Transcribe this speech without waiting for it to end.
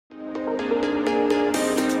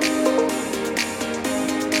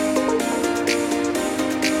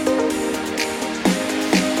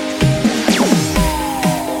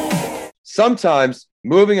Sometimes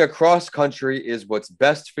moving across country is what's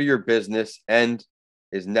best for your business and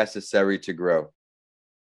is necessary to grow.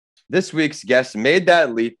 This week's guest made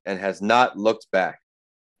that leap and has not looked back.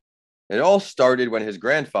 It all started when his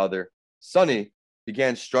grandfather, Sonny,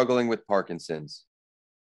 began struggling with Parkinson's.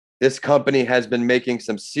 This company has been making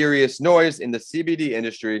some serious noise in the CBD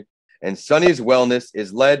industry, and Sonny's Wellness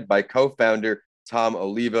is led by co-founder Tom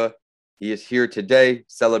Oliva. He is here today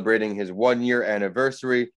celebrating his 1-year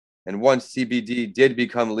anniversary, and once CBD did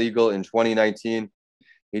become legal in 2019,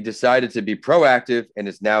 he decided to be proactive and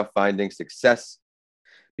is now finding success.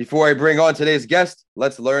 Before I bring on today's guest,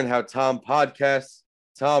 let's learn how Tom podcasts.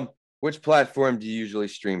 Tom, which platform do you usually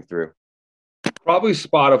stream through? Probably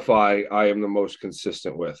Spotify. I am the most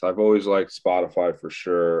consistent with. I've always liked Spotify for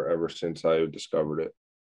sure ever since I discovered it.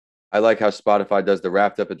 I like how Spotify does the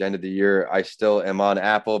wrapped up at the end of the year. I still am on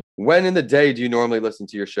Apple. When in the day do you normally listen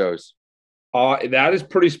to your shows? That is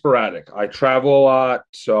pretty sporadic. I travel a lot,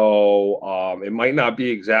 so it might not be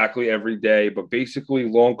exactly every day, but basically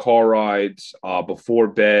long car rides before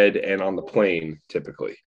bed and on the plane,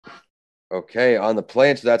 typically. Okay, on the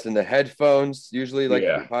plane, so that's in the headphones, usually like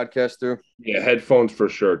Yeah. podcast through. Yeah, headphones for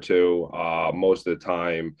sure too. Most of the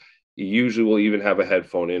time, usually will even have a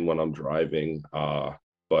headphone in when I'm driving.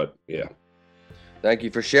 But yeah. Thank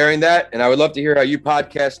you for sharing that. And I would love to hear how you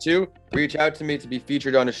podcast too. Reach out to me to be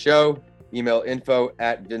featured on a show. Email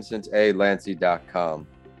info@vincentalancy.com.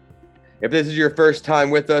 If this is your first time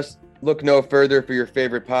with us, look no further for your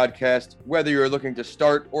favorite podcast. Whether you're looking to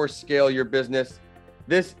start or scale your business,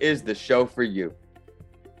 this is the show for you.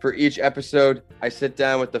 For each episode, I sit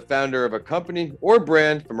down with the founder of a company or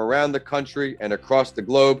brand from around the country and across the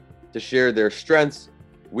globe to share their strengths,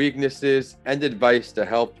 weaknesses, and advice to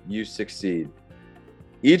help you succeed.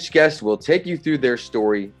 Each guest will take you through their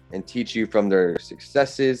story and teach you from their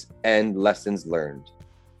successes and lessons learned.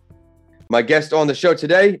 My guest on the show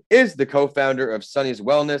today is the co-founder of Sonny's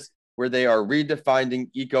Wellness, where they are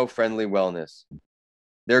redefining eco-friendly wellness.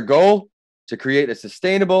 Their goal? To create a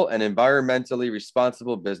sustainable and environmentally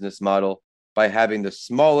responsible business model by having the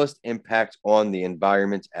smallest impact on the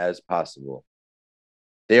environment as possible.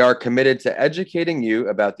 They are committed to educating you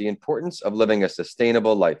about the importance of living a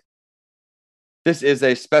sustainable life. This is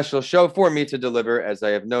a special show for me to deliver, as I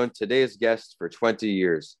have known today's guest for 20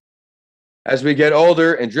 years. As we get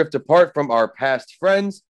older and drift apart from our past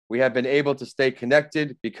friends, we have been able to stay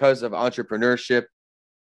connected because of entrepreneurship.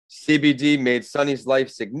 CBD made Sonny's life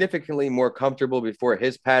significantly more comfortable before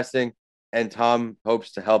his passing, and Tom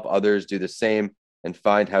hopes to help others do the same and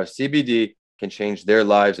find how CBD can change their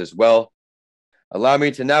lives as well. Allow me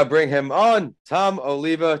to now bring him on, Tom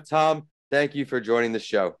Oliva. Tom, thank you for joining the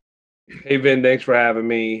show. Hey, Vin, thanks for having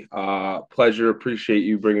me. Pleasure. Appreciate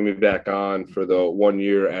you bringing me back on for the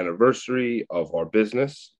 1-year anniversary of our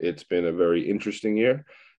business. It's been a very interesting year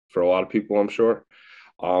for a lot of people, I'm sure.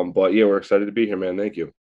 But yeah, we're excited to be here, man. Thank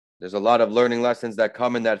you. There's a lot of learning lessons that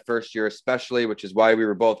come in that first year, especially, which is why we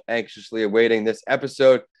were both anxiously awaiting this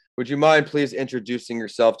episode. Would you mind please introducing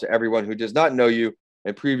yourself to everyone who does not know you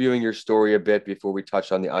and previewing your story a bit before we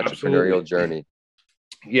touch on the entrepreneurial journey?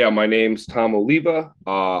 Yeah, my name's Tom Oliva.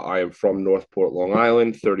 I am from Northport, Long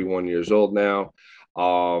Island, 31 years old now.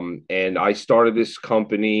 And I started this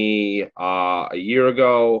company a year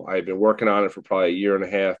ago. I've been working on it for probably a year and a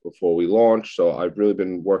half before we launched. So I've really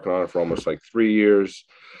been working on it for almost like 3 years.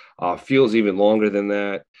 Feels even longer than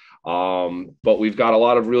that. But we've got a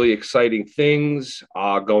lot of really exciting things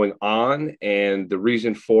going on. And the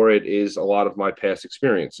reason for it is a lot of my past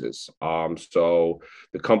experiences. So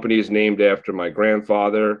the company is named after my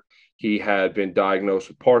grandfather. He had been diagnosed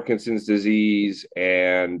with Parkinson's disease,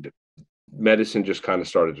 and medicine just kind of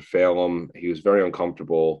started to fail him. He was very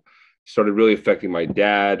uncomfortable. Started really affecting my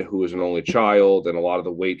dad, who was an only child, and a lot of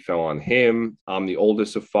the weight fell on him. I'm the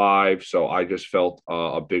oldest of 5, so I just felt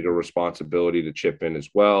a bigger responsibility to chip in as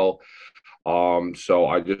well. So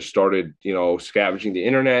I just started, scavenging the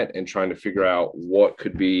internet and trying to figure out what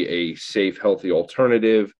could be a safe, healthy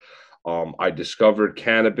alternative. I discovered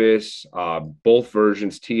cannabis, both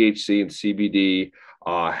versions, THC and CBD,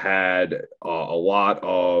 had a lot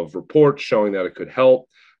of reports showing that it could help.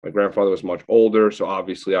 My grandfather was much older, so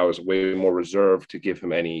obviously I was way more reserved to give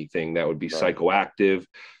him anything that would be psychoactive.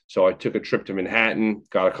 So I took a trip to Manhattan,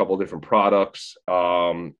 got a couple of different products,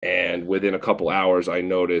 and within a couple hours, I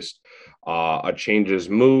noticed a change in his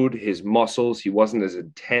mood, his muscles. He wasn't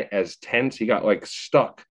as tense. He got like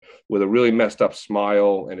stuck with a really messed up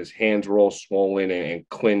smile, and his hands were all swollen and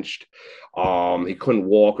clenched. He couldn't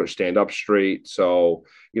walk or stand up straight. So,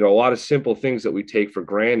 a lot of simple things that we take for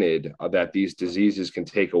granted that these diseases can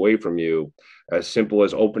take away from you, as simple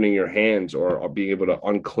as opening your hands or being able to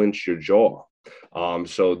unclench your jaw.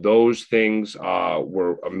 So those things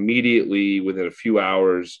were immediately within a few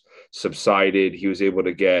hours subsided. He was able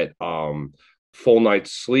to get full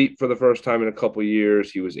night's sleep for the first time in a couple of years.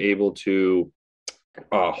 He was able to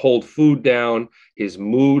hold food down. His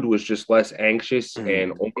mood was just less anxious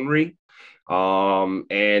and ornery.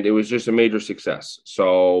 And it was just a major success.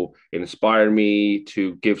 So it inspired me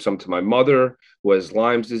to give some to my mother, who has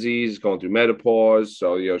Lyme's disease, going through menopause.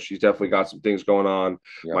 So, she's definitely got some things going on.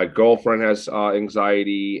 Yep. My girlfriend has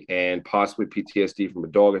anxiety and possibly PTSD from a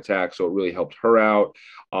dog attack. So it really helped her out.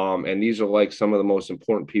 And these are like some of the most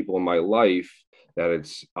important people in my life that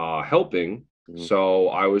it's helping. So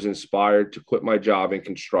I was inspired to quit my job in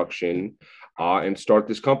construction and start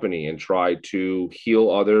this company and try to heal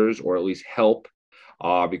others, or at least help,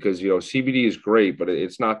 because, CBD is great, but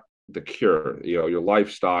it's not the cure. Your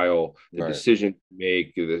lifestyle, the decision you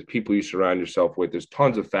make, the people you surround yourself with, there's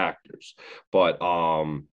tons of factors, but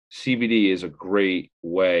CBD is a great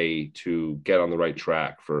way to get on the right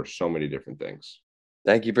track for so many different things.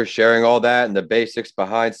 Thank you for sharing all that and the basics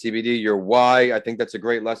behind CBD, your why. I think that's a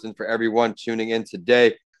great lesson for everyone tuning in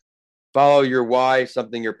today. Follow your why,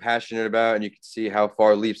 something you're passionate about, and you can see how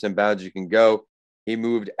far leaps and bounds you can go. He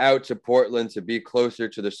moved out to Portland to be closer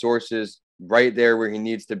to the sources, right there where he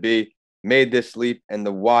needs to be, made this leap, and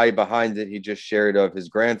the why behind it he just shared of his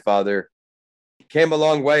grandfather came a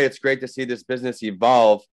long way. It's great to see this business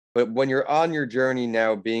evolve. But when you're on your journey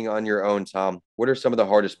now, being on your own, Tom, what are some of the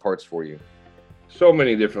hardest parts for you? So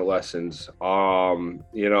many different lessons.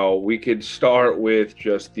 We could start with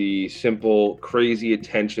just the simple, crazy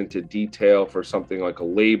attention to detail for something like a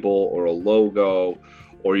label or a logo,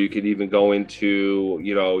 or you could even go into,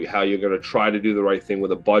 how you're going to try to do the right thing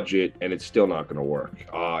with a budget and it's still not going to work.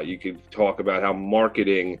 You could talk about how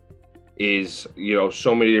marketing is,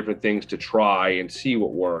 so many different things to try and see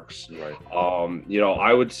what works. Right.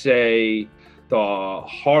 I would say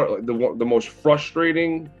the most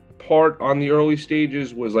frustrating part on the early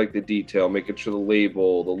stages was like the detail, making sure the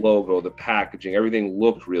label, the logo, the packaging, everything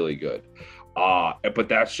looked really good. But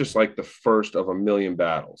that's just like the first of a million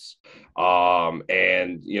battles. And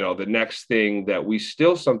the next thing that we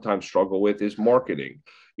still sometimes struggle with is marketing,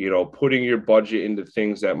 putting your budget into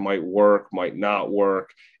things that might work, might not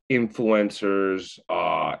work, influencers,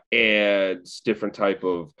 ads, different type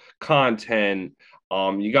of content.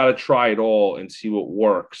 You got to try it all and see what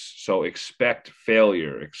works. So expect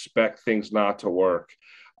failure, expect things not to work,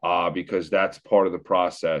 because that's part of the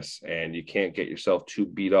process, and you can't get yourself too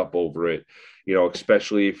beat up over it,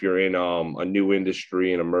 especially if you're in a new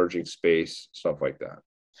industry, an emerging space, stuff like that.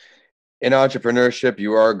 In entrepreneurship,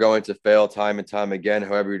 you are going to fail time and time again.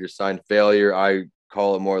 However, you define failure, I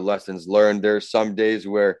call it more lessons learned. There's some days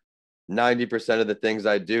where 90% of the things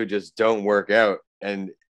I do just don't work out,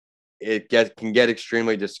 and it can get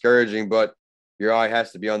extremely discouraging, but your eye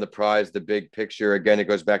has to be on the prize, the big picture. Again, it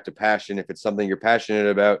goes back to passion. If it's something you're passionate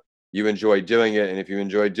about, you enjoy doing it. And if you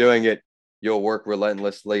enjoy doing it, you'll work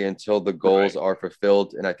relentlessly until the goals are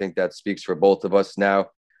fulfilled. And I think that speaks for both of us now.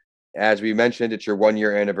 As we mentioned, it's your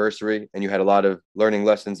 1-year anniversary, and you had a lot of learning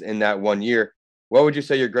lessons in that 1 year. What would you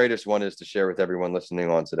say your greatest one is to share with everyone listening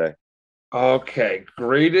on today? Okay,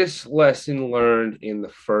 greatest lesson learned in the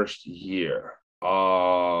first year.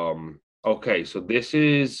 Okay, so this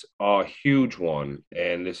is a huge one,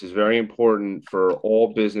 and this is very important for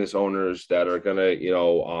all business owners that are gonna,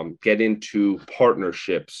 get into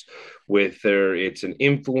partnerships with it's an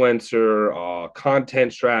influencer,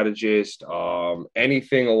 content strategist,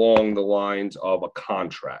 anything along the lines of a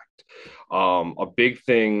contract. A big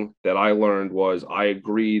thing that I learned was I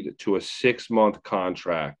agreed to a 6-month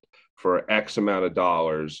contract for X amount of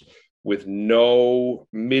dollars, with no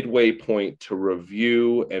midway point to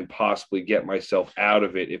review and possibly get myself out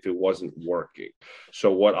of it if it wasn't working.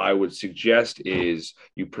 So what I would suggest is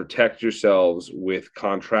you protect yourselves with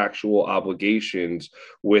contractual obligations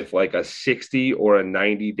with like a 60 or a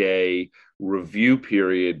 90-day review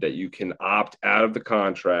period that you can opt out of the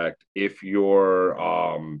contract if your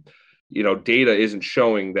data isn't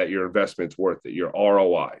showing that your investment's worth it, your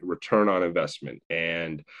ROI, return on investment.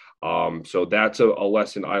 And so that's a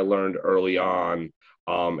lesson I learned early on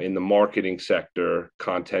in the marketing sector,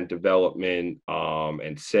 content development,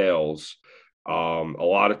 and sales. A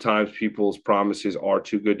lot of times people's promises are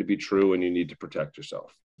too good to be true, and you need to protect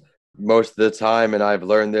yourself. Most of the time, and I've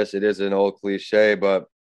learned this, it is an old cliche, but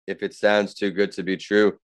if it sounds too good to be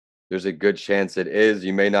true, there's a good chance it is.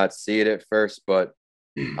 You may not see it at first, but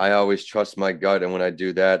I always trust my gut. And when I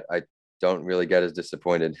do that, I don't really get as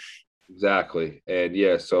disappointed. Exactly. And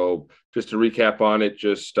yeah, so just to recap on it,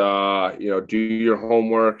 just do your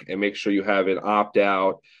homework and make sure you have an opt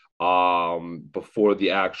out before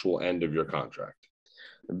the actual end of your contract.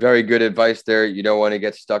 Very good advice there. You don't want to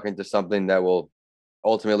get stuck into something that will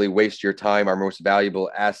ultimately waste your time, our most valuable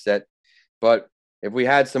asset. But if we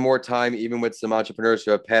had some more time, even with some entrepreneurs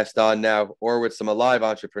who have passed on now, or with some alive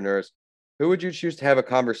entrepreneurs, who would you choose to have a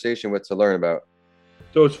conversation with to learn about?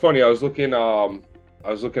 So it's funny. I was looking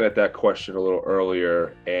at that question a little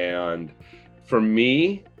earlier, and for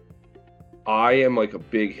me, I am like a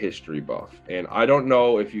big history buff, and I don't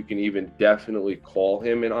know if you can even definitely call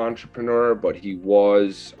him an entrepreneur, but he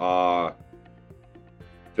was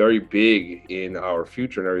very big in our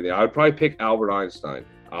future and everything. I would probably pick Albert Einstein.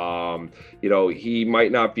 He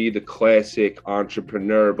might not be the classic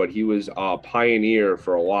entrepreneur, but he was a pioneer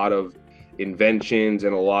for a lot of inventions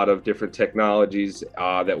and a lot of different technologies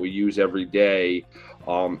that we use every day.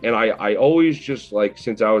 And I always just like,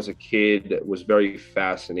 since I was a kid, was very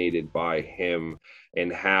fascinated by him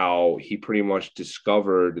and how he pretty much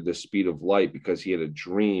discovered the speed of light because he had a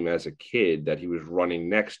dream as a kid that he was running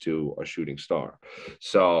next to a shooting star.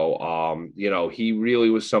 So, he really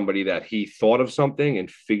was somebody that he thought of something and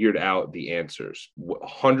figured out the answers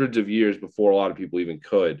hundreds of years before a lot of people even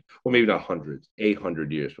could. Well, maybe not hundreds,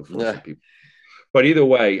 800 years before some people. But either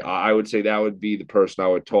way, I would say that would be the person I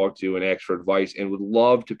would talk to and ask for advice, and would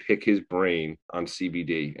love to pick his brain on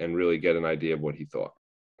CBD and really get an idea of what he thought.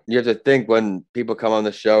 You have to think when people come on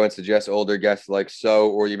the show and suggest older guests like so,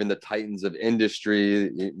 or even the titans of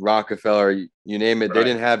industry, Rockefeller, you name it, right. They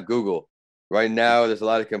didn't have Google. Right now, there's a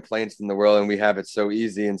lot of complaints in the world, and we have it so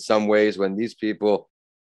easy in some ways when these people,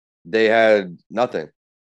 they had nothing.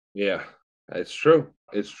 Yeah, it's true.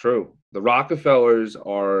 It's true. The Rockefellers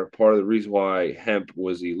are part of the reason why hemp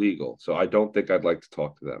was illegal. So I don't think I'd like to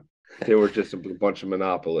talk to them. They were just a bunch of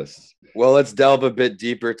monopolists. Well, let's delve a bit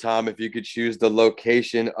deeper, Tom. If you could choose the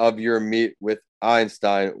location of your meet with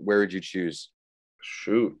Einstein, where would you choose?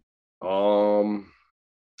 Shoot. It's going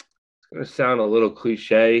to sound a little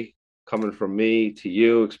cliche coming from me to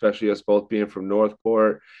you, especially us both being from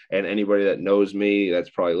Northport, and anybody that knows me that's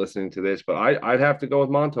probably listening to this. But I'd have to go with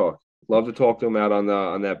Montauk. Love to talk to him out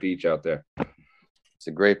on that beach out there. It's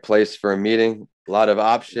a great place for a meeting. A lot of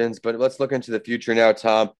options, but let's look into the future now,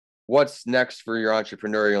 Tom. What's next for your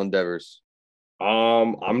entrepreneurial endeavors?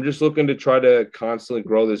 I'm just looking to try to constantly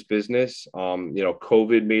grow this business.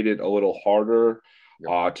 COVID made it a little harder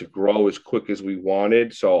to grow as quick as we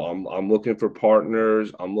wanted. So I'm looking for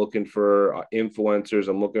partners. I'm looking for influencers.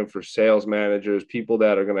 I'm looking for sales managers, people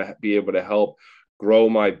that are going to be able to help grow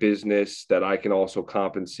my business, that I can also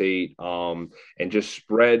compensate and just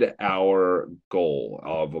spread our goal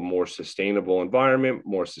of a more sustainable environment,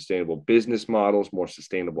 more sustainable business models, more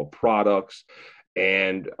sustainable products,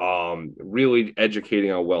 and really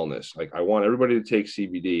educating on wellness. Like, I want everybody to take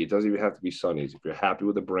CBD. It doesn't even have to be Sunny's. If you're happy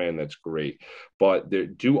with the brand, that's great. But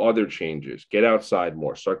do other changes. Get outside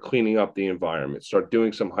more. Start cleaning up the environment. Start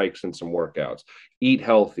doing some hikes and some workouts. Eat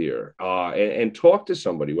healthier. And talk to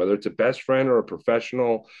somebody, whether it's a best friend or a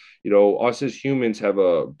professional. Us as humans have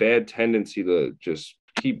a bad tendency to just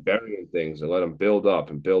keep burying things and let them build up.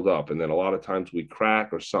 And then a lot of times we crack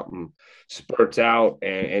or something spurts out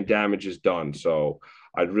and damage is done. So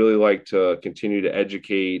I'd really like to continue to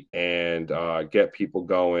educate and get people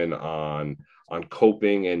going on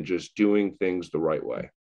coping and just doing things the right way.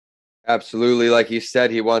 Absolutely. Like he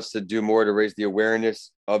said, he wants to do more to raise the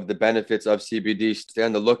awareness of the benefits of CBD. Stay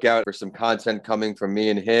on the lookout for some content coming from me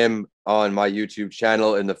and him on my YouTube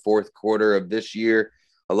channel in the fourth quarter of this year.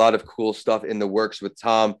 A lot of cool stuff in the works with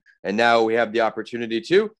Tom. And now we have the opportunity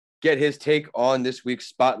to get his take on this week's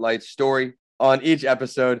Spotlight story. On each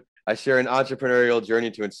episode, I share an entrepreneurial journey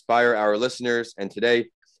to inspire our listeners. And today,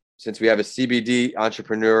 since we have a CBD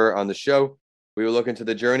entrepreneur on the show, we will look into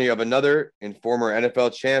the journey of another and former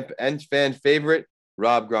NFL champ and fan favorite,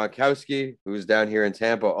 Rob Gronkowski, who's down here in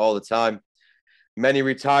Tampa all the time. Many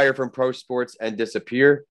retire from pro sports and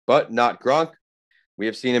disappear, but not Gronk. We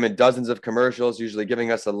have seen him in dozens of commercials, usually giving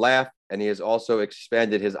us a laugh, and he has also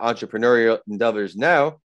expanded his entrepreneurial endeavors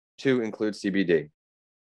now to include CBD.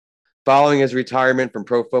 Following his retirement from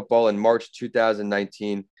pro football in March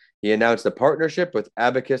 2019, he announced a partnership with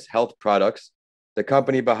Abacus Health Products, the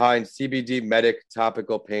company behind CBD Medic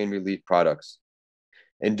topical pain relief products.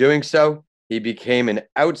 In doing so, he became an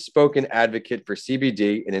outspoken advocate for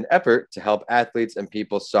CBD in an effort to help athletes and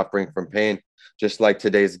people suffering from pain, just like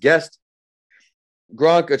today's guest.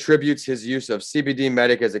 Gronk attributes his use of CBD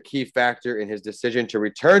Medic as a key factor in his decision to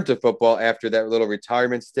return to football after that little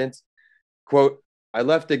retirement stint. Quote, I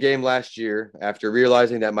left the game last year after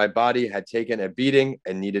realizing that my body had taken a beating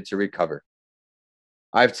and needed to recover.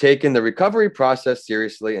 I've taken the recovery process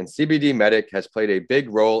seriously, and CBD Medic has played a big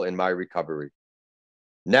role in my recovery.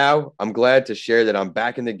 Now, I'm glad to share that I'm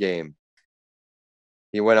back in the game.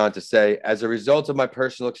 He went on to say, as a result of my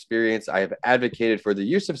personal experience, I have advocated for the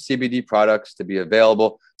use of CBD products to be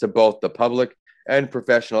available to both the public and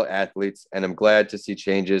professional athletes, and I'm glad to see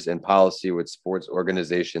changes in policy with sports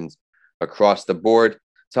organizations across the board.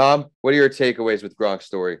 Tom, what are your takeaways with Gronk's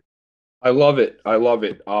story? I love it. I love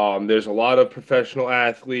it. There's a lot of professional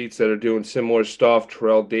athletes that are doing similar stuff.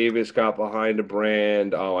 Terrell Davis got behind a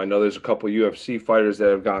brand. I know there's a couple UFC fighters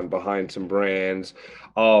that have gotten behind some brands.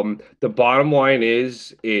 The bottom line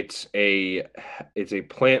is it's a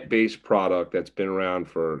plant-based product that's been around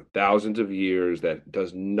for thousands of years that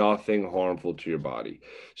does nothing harmful to your body.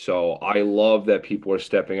 So I love that people are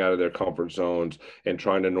stepping out of their comfort zones and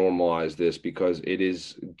trying to normalize this because it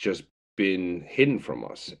is just been hidden from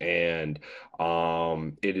us, and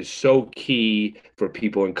it is so key for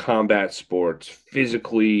people in combat sports,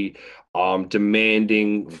 physically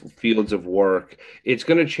demanding fields of work. It's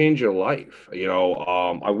going to change your life. We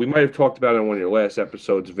might have talked about it in one of your last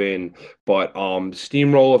episodes, Vin, but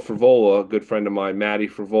Steamroller Frivola, a good friend of mine, Matty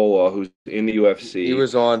Frivola, who's in the UFC. He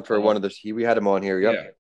was on for one of the. We had him on here. Yep. Yeah.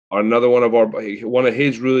 Another one of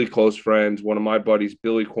his really close friends, one of my buddies,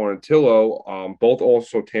 Billy Quarantillo, both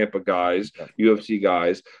also Tampa guys, UFC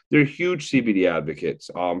guys. They're huge CBD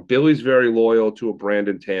advocates. Billy's very loyal to a brand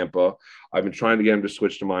in Tampa. I've been trying to get him to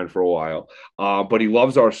switch to mine for a while, but he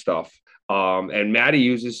loves our stuff. And Matty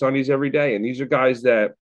uses Sunnies every day. And these are guys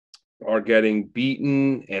that are getting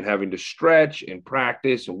beaten and having to stretch and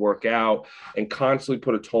practice and work out and constantly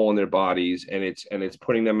put a toll on their bodies, and it's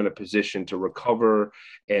putting them in a position to recover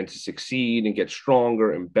and to succeed and get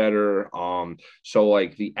stronger and better. So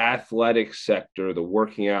like the athletic sector, the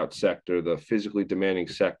working out sector, the physically demanding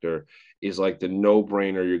sector is like the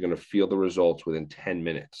no-brainer. You're going to feel the results within 10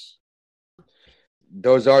 minutes.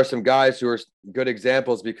 Those are some guys who are good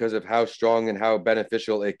examples because of how strong and how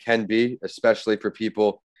beneficial it can be, especially for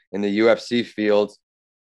people in the UFC field.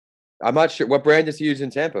 I'm not sure what brand does he use in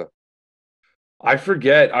Tampa. I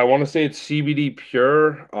forget. I want to say it's CBD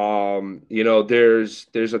Pure.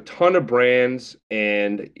 There's a ton of brands,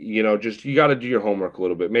 and just you got to do your homework a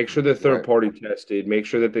little bit. Make sure they're third party tested. Make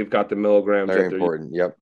sure that they've got the milligrams. Very important.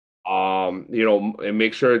 Yep. And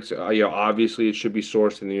make sure it's obviously it should be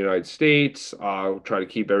sourced in the United States. Try to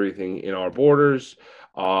keep everything in our borders.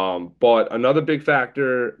 But another big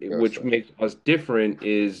factor which makes us different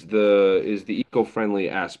is the eco-friendly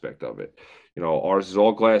aspect of it. Ours is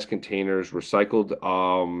all glass containers, recycled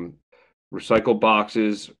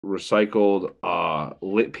boxes,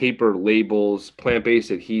 recycled paper labels,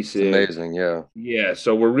 plant-based adhesive. It's amazing, yeah. Yeah,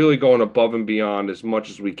 so we're really going above and beyond as much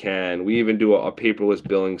as we can. We even do a paperless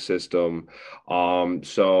billing system.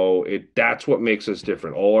 So that's what makes us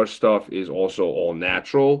different. All our stuff is also all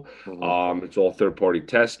natural. Mm-hmm. It's all third-party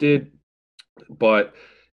tested, but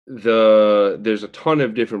there's a ton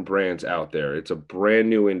of different brands out there. It's a brand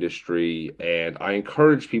new industry, and I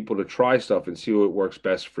encourage people to try stuff and see what works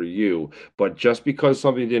best for you. But just because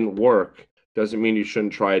something didn't work doesn't mean you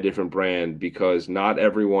shouldn't try a different brand, because not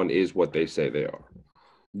everyone is what they say they are.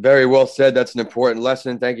 Very well said. That's an important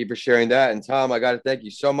lesson. Thank you for sharing that. And Tom, I got to thank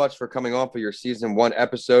you so much for coming on for your season 1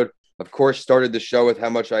 episode. Of course, started the show with how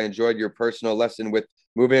much I enjoyed your personal lesson with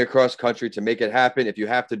moving across country to make it happen. If you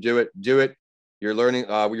have to do it, do it. You're learning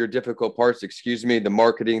your difficult parts, the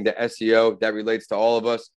marketing, the SEO, that relates to all of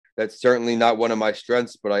us. That's certainly not one of my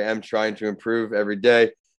strengths, but I am trying to improve every day.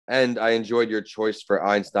 And I enjoyed your choice for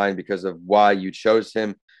Einstein because of why you chose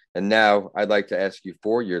him. And now I'd like to ask you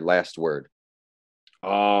for your last word.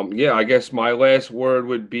 I guess my last word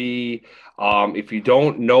would be, if you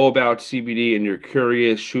don't know about CBD and you're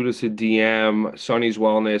curious, shoot us a DM. Sonny's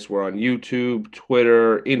Wellness. We're on YouTube,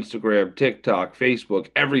 Twitter, Instagram, TikTok, Facebook,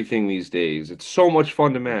 everything these days. It's so much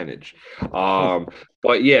fun to manage.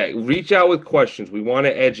 But yeah, reach out with questions. We want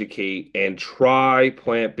to educate and try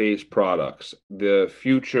plant-based products. The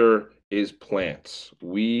future is plants.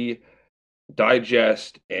 We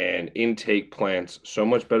digest and intake plants so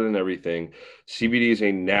much better than everything. CBD is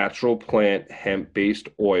a natural plant hemp-based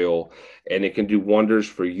oil, and it can do wonders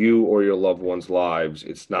for you or your loved ones' lives.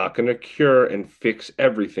 It's not going to cure and fix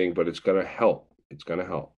everything, but it's going to help. It's going to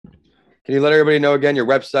help. Can you let everybody know again your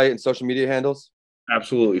website and social media handles?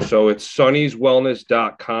 Absolutely. So it's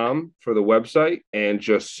sunnyswellness.com for the website, and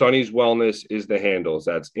just Sunny's Wellness is the handles.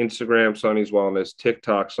 That's Instagram, Sunny's Wellness,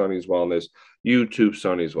 TikTok, Sunny's Wellness, YouTube,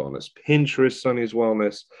 Sunny's Wellness, Pinterest, Sunny's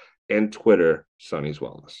Wellness, and Twitter, Sunny's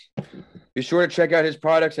Wellness. Be sure to check out his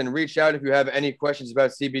products and reach out if you have any questions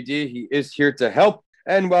about CBD. He is here to help.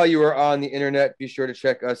 And while you are on the internet, be sure to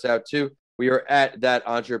check us out too. We are at That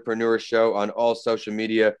Entrepreneur Show on all social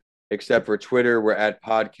media, except for Twitter. We're at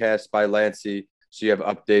Podcast by Lancey. So you have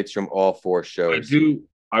updates from all 4 shows.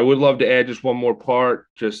 I would love to add just one more part,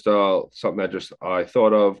 just something that just I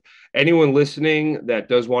thought of. Anyone listening that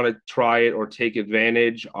does want to try it or take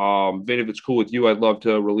advantage, Vin, if it's cool with you, I'd love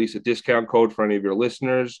to release a discount code for any of your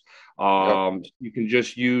listeners. You can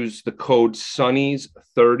just use the code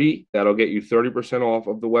Sunnies30. That'll get you 30% off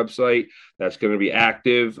of the website. That's going to be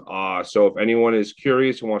active. So if anyone is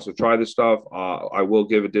curious and wants to try this stuff, I will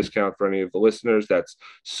give a discount for any of the listeners. That's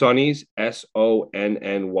Sunnies,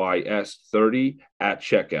 SONNYS 30 at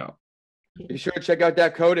checkout. Be sure to check out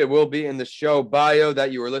that code. It will be in the show bio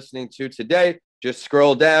that you were listening to today. Just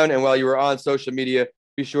scroll down, and while you are on social media,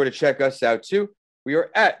 be sure to check us out too. We are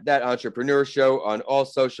at That Entrepreneur Show on all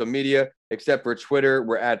social media, except for Twitter.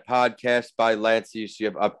 We're at Podcast by Lancey, so you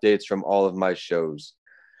have updates from all of my shows.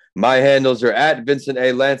 My handles are at Vincent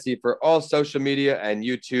A. Lancey for all social media and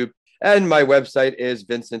YouTube, and my website is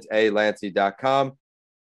vincentalancey.com.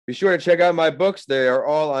 Be sure to check out my books. They are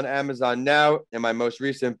all on Amazon now, and my most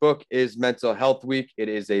recent book is Mental Health Week. It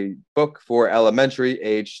is a book for elementary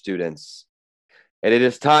age students. And it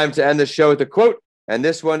is time to end the show with a quote. And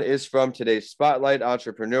this one is from today's Spotlight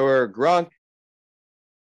entrepreneur, Gronk.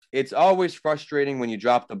 It's always frustrating when you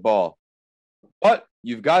drop the ball, but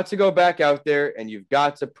you've got to go back out there and you've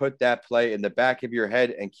got to put that play in the back of your head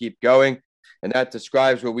and keep going. And that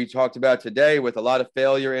describes what we talked about today. With a lot of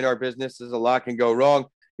failure in our businesses, a lot can go wrong.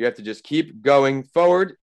 You have to just keep going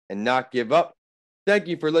forward and not give up. Thank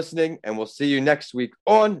you for listening, and we'll see you next week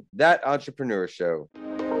on That Entrepreneur Show.